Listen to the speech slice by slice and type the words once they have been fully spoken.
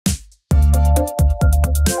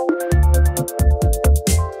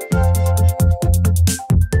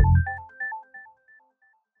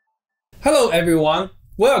everyone,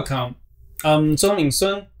 welcome. I'm Zongmin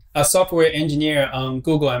Sun, a software engineer on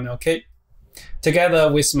Google ML-Kit.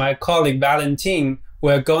 Together with my colleague Valentin,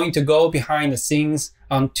 we're going to go behind the scenes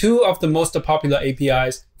on two of the most popular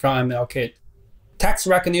APIs from ML-Kit, text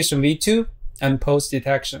recognition v2 and pose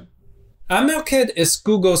detection. ML-Kit is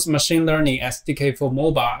Google's machine learning SDK for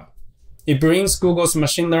mobile. It brings Google's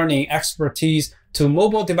machine learning expertise to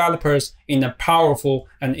mobile developers in a powerful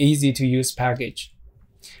and easy-to-use package.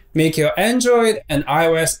 Make your Android and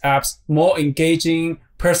iOS apps more engaging,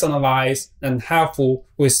 personalized, and helpful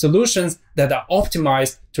with solutions that are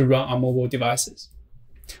optimized to run on mobile devices.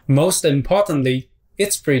 Most importantly,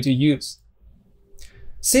 it's free to use.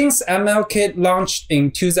 Since ML-Kit launched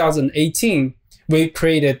in 2018, we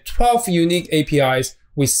created 12 unique APIs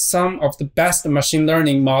with some of the best machine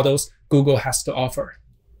learning models Google has to offer,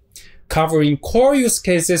 covering core use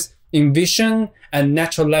cases in vision and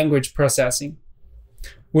natural language processing.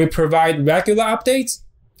 We provide regular updates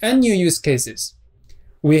and new use cases.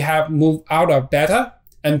 We have moved out of beta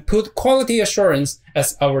and put quality assurance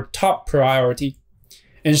as our top priority,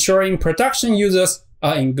 ensuring production users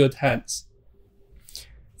are in good hands.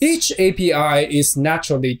 Each API is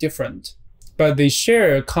naturally different, but they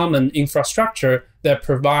share a common infrastructure that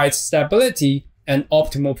provides stability and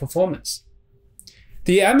optimal performance.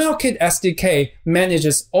 The ML-Kit SDK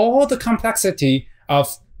manages all the complexity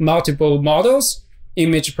of multiple models,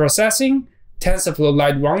 image processing,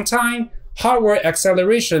 TensorFlow-like runtime, hardware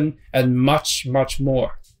acceleration, and much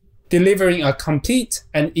more, delivering a complete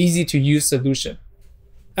and easy-to-use solution.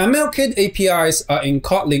 ML-Kit APIs are in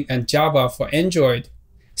Kotlin and Java for Android,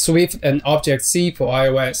 Swift and Objective-C for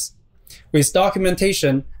iOS, with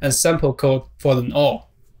documentation and sample code for them all.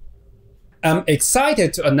 I'm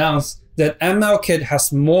excited to announce that ML-Kit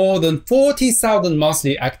has more than 40,000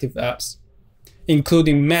 monthly active apps,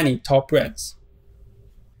 including many top brands.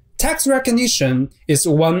 Text recognition is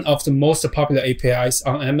one of the most popular APIs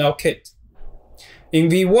on ML-Kit. In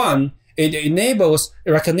V1, it enables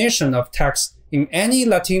recognition of text in any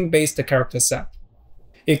Latin-based character set.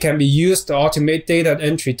 It can be used to automate data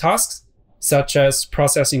entry tasks, such as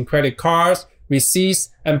processing credit cards, receipts,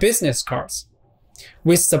 and business cards,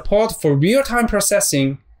 with support for real-time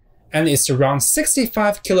processing, and it's around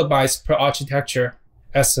 65 kilobytes per architecture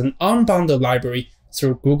as an unbundled library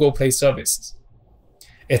through Google Play services.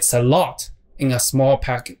 It's a lot in a small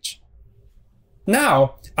package.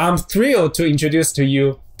 Now, I'm thrilled to introduce to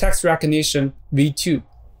you text recognition v2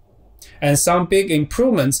 and some big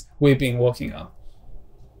improvements we've been working on.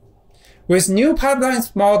 With new pipeline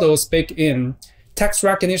models baked in, text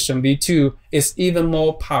recognition v2 is even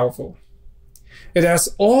more powerful. It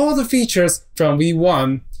has all the features from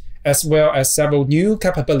v1 as well as several new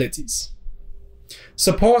capabilities.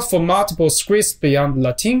 Support for multiple scripts beyond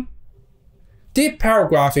Latin, deep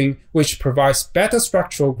paragraphing, which provides better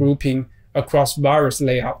structural grouping across various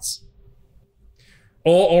layouts,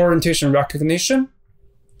 all orientation recognition,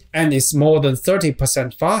 and is more than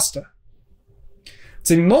 30% faster.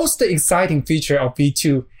 The most exciting feature of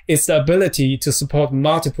v2 is the ability to support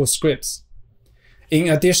multiple scripts. In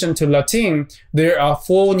addition to Latin, there are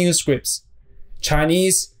 4 new scripts: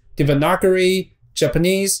 Chinese, Devanagari,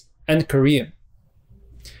 Japanese, and Korean.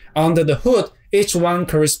 Under the hood, each one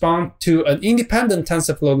corresponds to an independent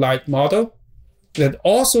TensorFlow-like model that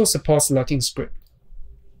also supports Latin script.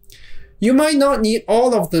 You might not need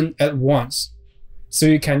all of them at once, so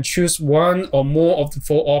you can choose one or more of the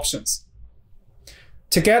 4 options.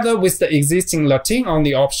 Together with the existing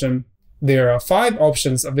Latin-only option, there are 5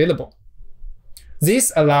 options available.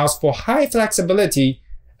 This allows for high flexibility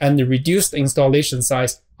and reduced installation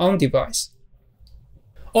size on device.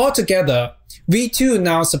 Altogether, v2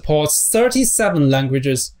 now supports 37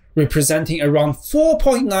 languages, representing around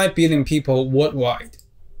 4.9 billion people worldwide.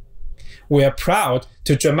 We are proud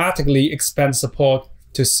to dramatically expand support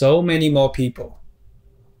to so many more people.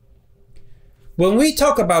 When we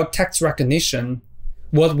talk about text recognition,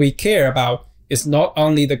 what we care about is not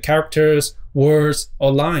only the characters, words,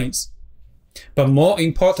 or lines, but more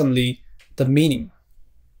importantly, the meaning.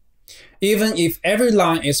 Even if every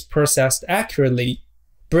line is processed accurately,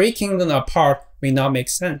 breaking them apart may not make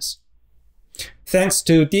sense. Thanks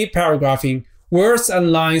to deep paragraphing, words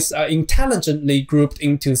and lines are intelligently grouped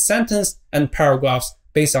into sentences and paragraphs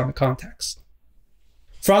based on the context.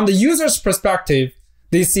 From the user's perspective,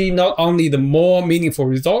 they see not only the more meaningful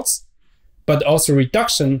results, but also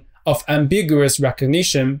reduction of ambiguous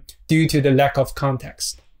recognition due to the lack of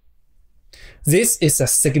context. This is a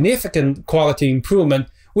significant quality improvement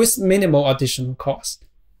with minimal additional cost.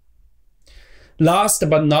 Last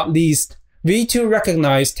but not least, v2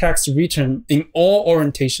 recognizes text written in all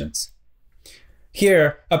orientations.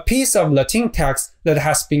 Here, a piece of Latin text that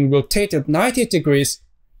has been rotated 90 degrees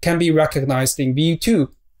can be recognized in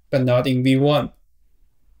V2, but not in V1.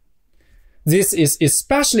 This is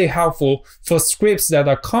especially helpful for scripts that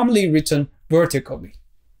are commonly written vertically.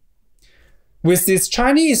 With these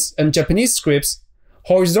Chinese and Japanese scripts,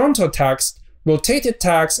 horizontal text, rotated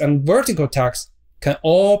text, and vertical text can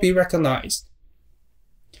all be recognized.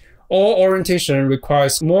 All orientation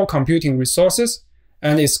requires more computing resources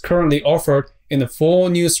and is currently offered in the 4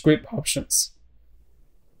 new script options.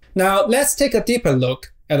 Now let's take a deeper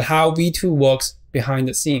look at how V2 works behind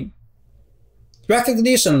the scene.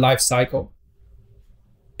 Recognition lifecycle.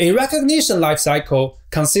 A recognition lifecycle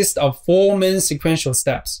consists of 4 main sequential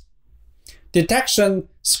steps: detection,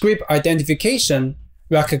 script identification,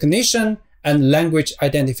 recognition, and language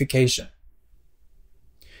identification.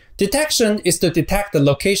 Detection is to detect the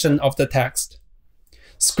location of the text.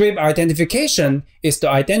 Script identification is to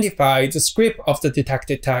identify the script of the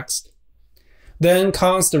detected text. Then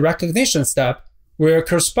comes the recognition step, where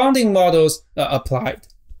corresponding models are applied.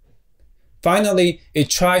 Finally, it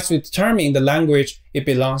tries to determine the language it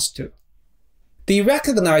belongs to. The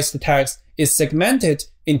recognized text is segmented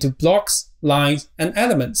into blocks, lines, and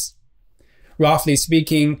elements. Roughly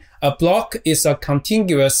speaking, a block is a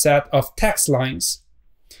contiguous set of text lines,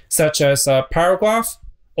 such as a paragraph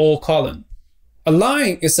or column. A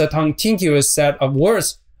line is a contiguous set of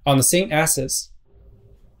words on the same axis.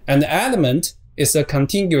 An element is a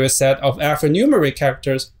contiguous set of alphanumeric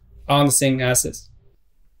characters on the same axis.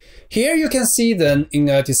 Here you can see them in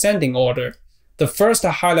a descending order. The first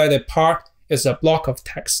highlighted part is a block of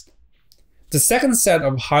text. The second set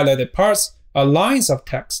of highlighted parts are lines of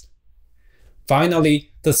text.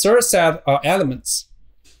 Finally, the third set are elements.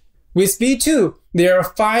 With V2, there are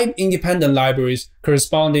 5 independent libraries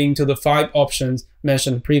corresponding to the 5 options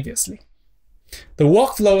mentioned previously. The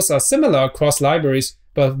workflows are similar across libraries,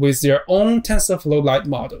 but with their own TensorFlow-like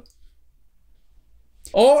model.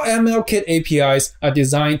 All MLKit APIs are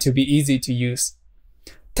designed to be easy to use.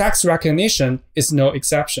 Text recognition is no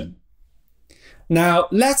exception. Now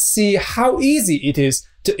let's see how easy it is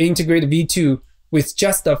to integrate V2 with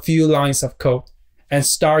just a few lines of code and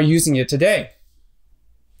start using it today.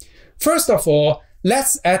 First of all,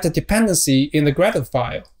 let's add a dependency in the Gradle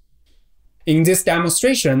file. In this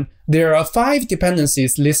demonstration, there are 5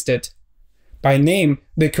 dependencies listed. By name,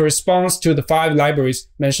 they correspond to the 5 libraries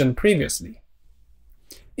mentioned previously.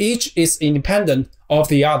 Each is independent of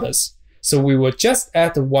the others, so we will just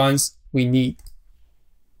add the ones we need.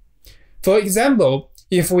 For example,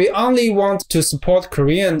 if we only want to support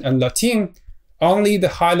Korean and Latin, only the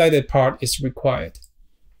highlighted part is required.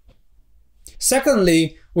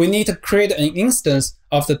 Secondly, we need to create an instance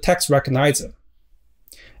of the text recognizer.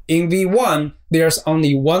 In V1, there's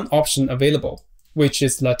only one option available, which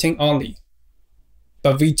is Latin only.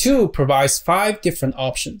 But V2 provides 5 different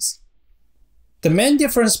options. The main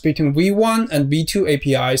difference between V1 and V2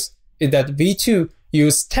 APIs is that V2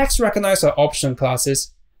 uses text recognizer option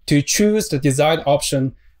classes to choose the desired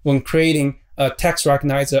option when creating a text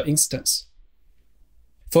recognizer instance.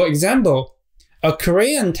 For example, a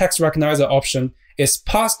Korean text recognizer option is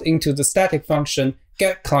passed into the static function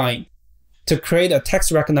getClient to create a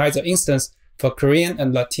text recognizer instance for Korean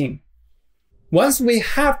and Latin. Once we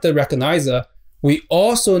have the recognizer, we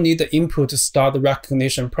also need the input to start the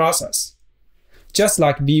recognition process. Just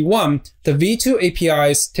like V1, the V2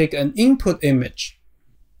 APIs take an input image.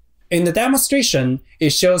 In the demonstration, it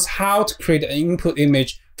shows how to create an input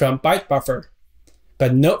image from byte buffer.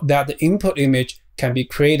 But note that the input image can be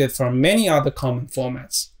created from many other common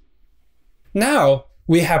formats. Now,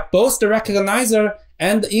 we have both the recognizer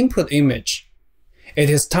and the input image. It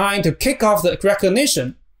is time to kick off the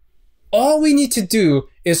recognition. All we need to do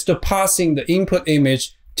is to pass in the input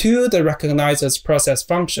image to the recognizer's process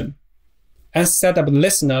function and set up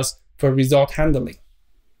listeners for result handling.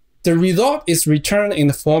 The result is returned in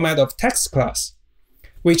the format of text class,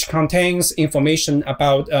 which contains information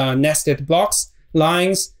about nested blocks,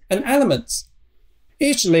 lines, and elements.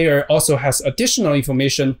 Each layer also has additional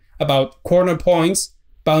information about corner points,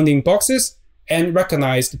 bounding boxes, and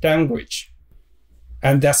recognized language.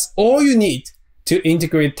 And that's all you need to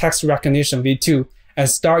integrate text recognition V2 and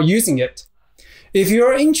start using it. If you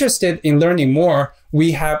are interested in learning more,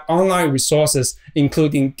 we have online resources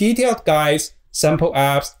including detailed guides, sample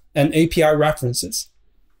apps, and API references.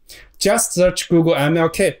 Just search Google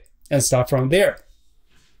MLKit and start from there.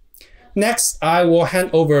 Next, I will hand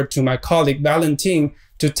over to my colleague Valentin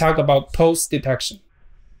to talk about pose detection.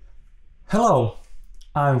 Hello,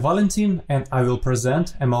 I'm Valentin and I will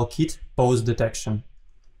present MLKit pose detection.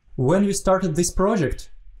 When we started this project,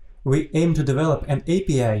 we aim to develop an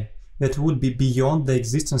API that would be beyond the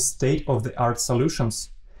existing state-of-the-art solutions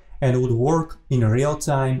and would work in real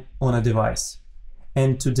time on a device.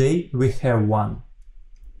 And today we have one.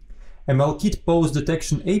 MLKit Pose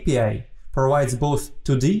Detection API provides both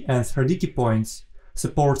 2D and 3D keypoints,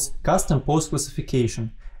 supports custom pose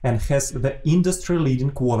classification, and has the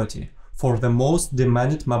industry-leading quality for the most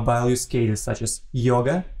demanded mobile use cases such as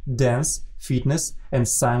yoga, dance, fitness, and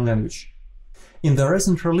sign language. In the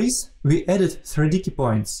recent release, we added 3D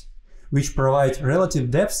keypoints, which provide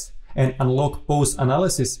relative depth and unlock pose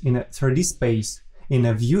analysis in a 3D space in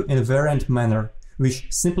a view-invariant manner, which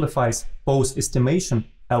simplifies pose estimation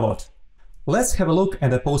a lot. Let's have a look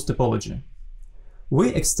at the pose topology. We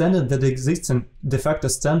extended the existing de facto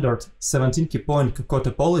standard 17 keypoint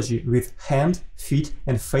topology with hand, feet,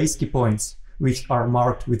 and face keypoints, which are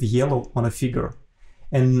marked with yellow on a figure.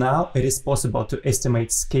 And now it is possible to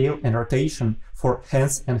estimate scale and rotation for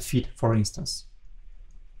hands and feet, for instance.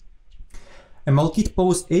 MLKit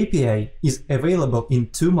Pose API is available in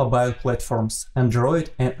 2 mobile platforms,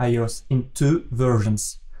 Android and iOS, in 2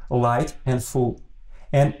 versions, Lite and Full.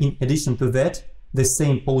 And in addition to that, the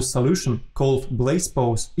same pose solution, called Blaze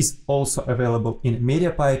Pose, is also available in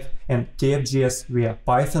MediaPipe and TFGS via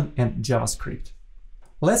Python and JavaScript.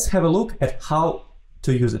 Let's have a look at how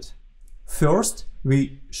to use it. First,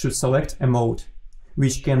 we should select a mode,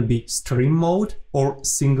 which can be stream mode or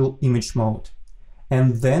single image mode,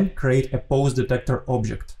 and then create a pose detector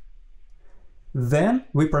object. Then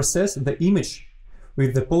we process the image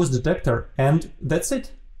with the pose detector, and that's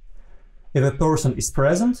it. If a person is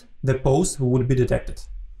present, the pose would be detected.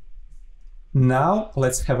 Now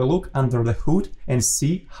let's have a look under the hood and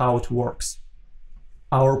see how it works.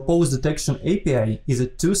 Our pose detection API is a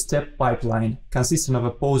 2-step pipeline consisting of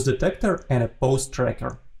a pose detector and a pose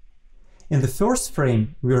tracker. In the first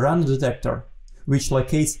frame, we run the detector, which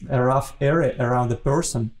locates a rough area around the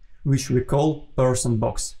person, which we call person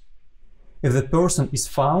box. If the person is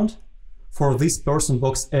found, for this person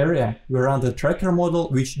box area, we run the tracker model,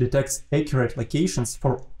 which detects accurate locations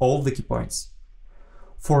for all the keypoints.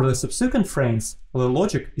 For the subsequent frames, the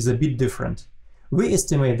logic is a bit different. We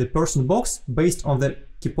estimate the person box based on the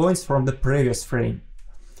keypoints from the previous frame.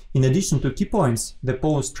 In addition to keypoints, the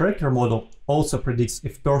pose tracker model also predicts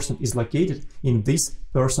if person is located in this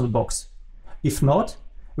person box. If not,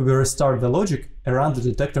 we restart the logic and run the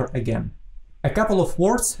detector again. A couple of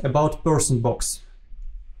words about person box.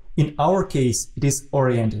 In our case, it is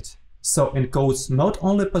oriented, so encodes not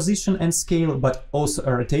only position and scale, but also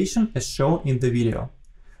a rotation as shown in the video.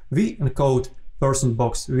 We encode person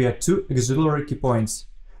box via 2 auxiliary keypoints,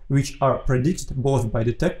 which are predicted both by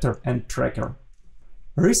detector and tracker.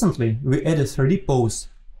 Recently, we added 3D pose,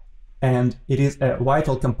 and it is a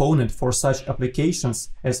vital component for such applications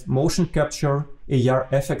as motion capture, AR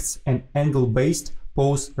effects, and angle-based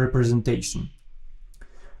pose representation.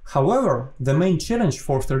 However, the main challenge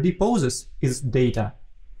for 3D poses is data.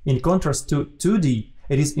 In contrast to 2D,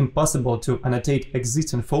 it is impossible to annotate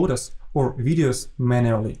existing photos or videos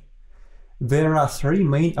manually. There are 3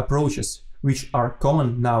 main approaches, which are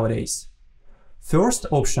common nowadays. First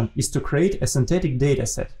option is to create a synthetic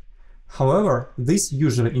dataset. However, this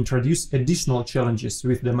usually introduces additional challenges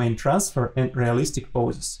with domain transfer and realistic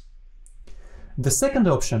poses. The second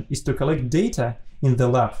option is to collect data in the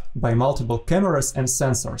lab by multiple cameras and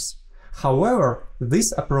sensors. However,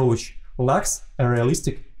 this approach lacks a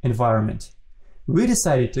realistic environment. We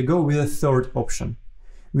decided to go with a third option,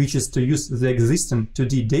 which is to use the existing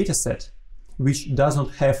 2D dataset, which does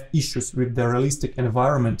not have issues with the realistic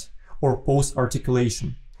environment or pose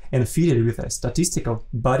articulation, and feed it with a statistical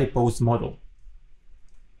body pose model.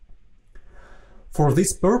 For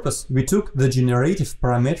this purpose, we took the generative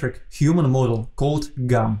parametric human model called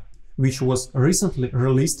GAM, which was recently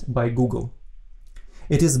released by Google.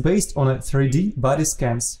 It is based on a 3D body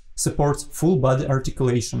scans, supports full body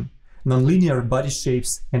articulation, nonlinear body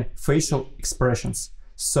shapes, and facial expressions,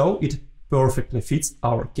 so it perfectly fits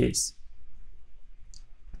our case.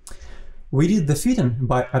 We did the fitting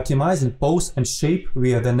by optimizing pose and shape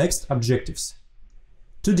via the next objectives: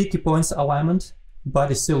 2D key points alignment,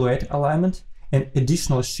 body silhouette alignment, and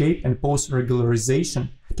additional shape and pose regularization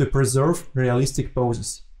to preserve realistic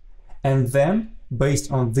poses. And then,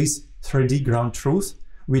 based on this 3D ground truth,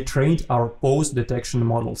 we trained our pose detection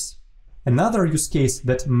models. Another use case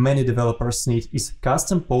that many developers need is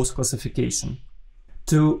custom pose classification.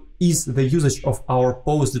 To ease the usage of our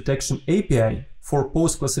pose detection API, for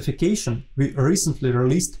pose classification, we recently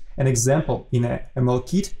released an example in a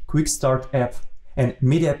Kit Quickstart App and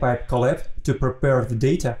MediaPipe Colab to prepare the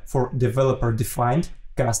data for developer-defined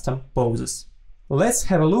custom poses. Let's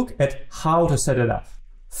have a look at how to set it up.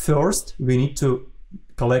 First, we need to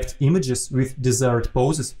collect images with desired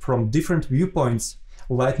poses from different viewpoints,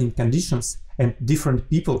 lighting conditions, and different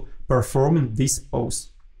people performing this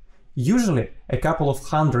pose. Usually, a couple of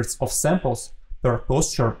hundreds of samples per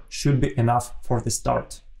posture should be enough for the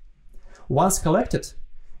start. Once collected,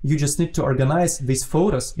 you just need to organize these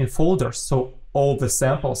photos in folders so all the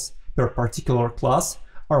samples per particular class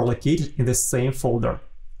are located in the same folder.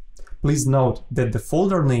 Please note that the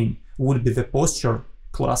folder name would be the posture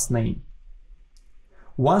class name.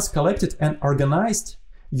 Once collected and organized,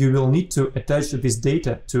 you will need to attach this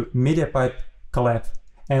data to MediaPipe Colab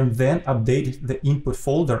and then update the input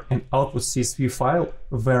folder and output CSV file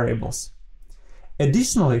variables.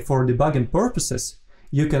 Additionally, for debugging purposes,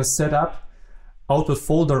 you can set up output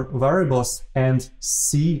folder variables and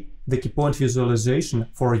see the keypoint visualization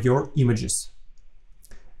for your images.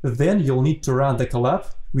 Then you'll need to run the Colab,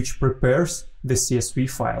 which prepares the CSV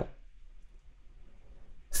file.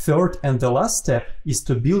 Third and the last step is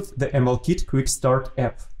to build the Kit Quickstart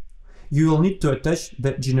App. You will need to attach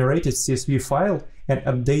the generated CSV file and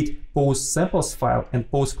update PoseSamples file and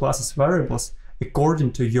PoseClasses variables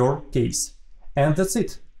according to your case. And that's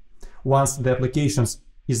it. Once the application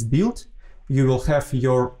is built, you will have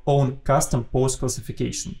your own custom pose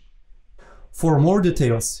classification. For more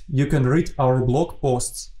details, you can read our blog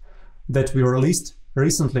posts that we released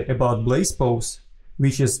recently about Blaze Pose,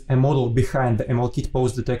 which is a model behind the MLKit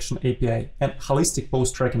Pose Detection API, and Holistic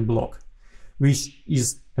Pose Tracking Block, which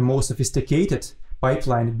is a more sophisticated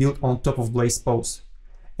pipeline built on top of Blaze Pose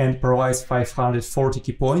and provides 540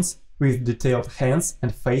 key points with detailed hands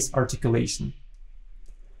and face articulation.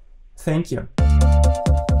 Thank you.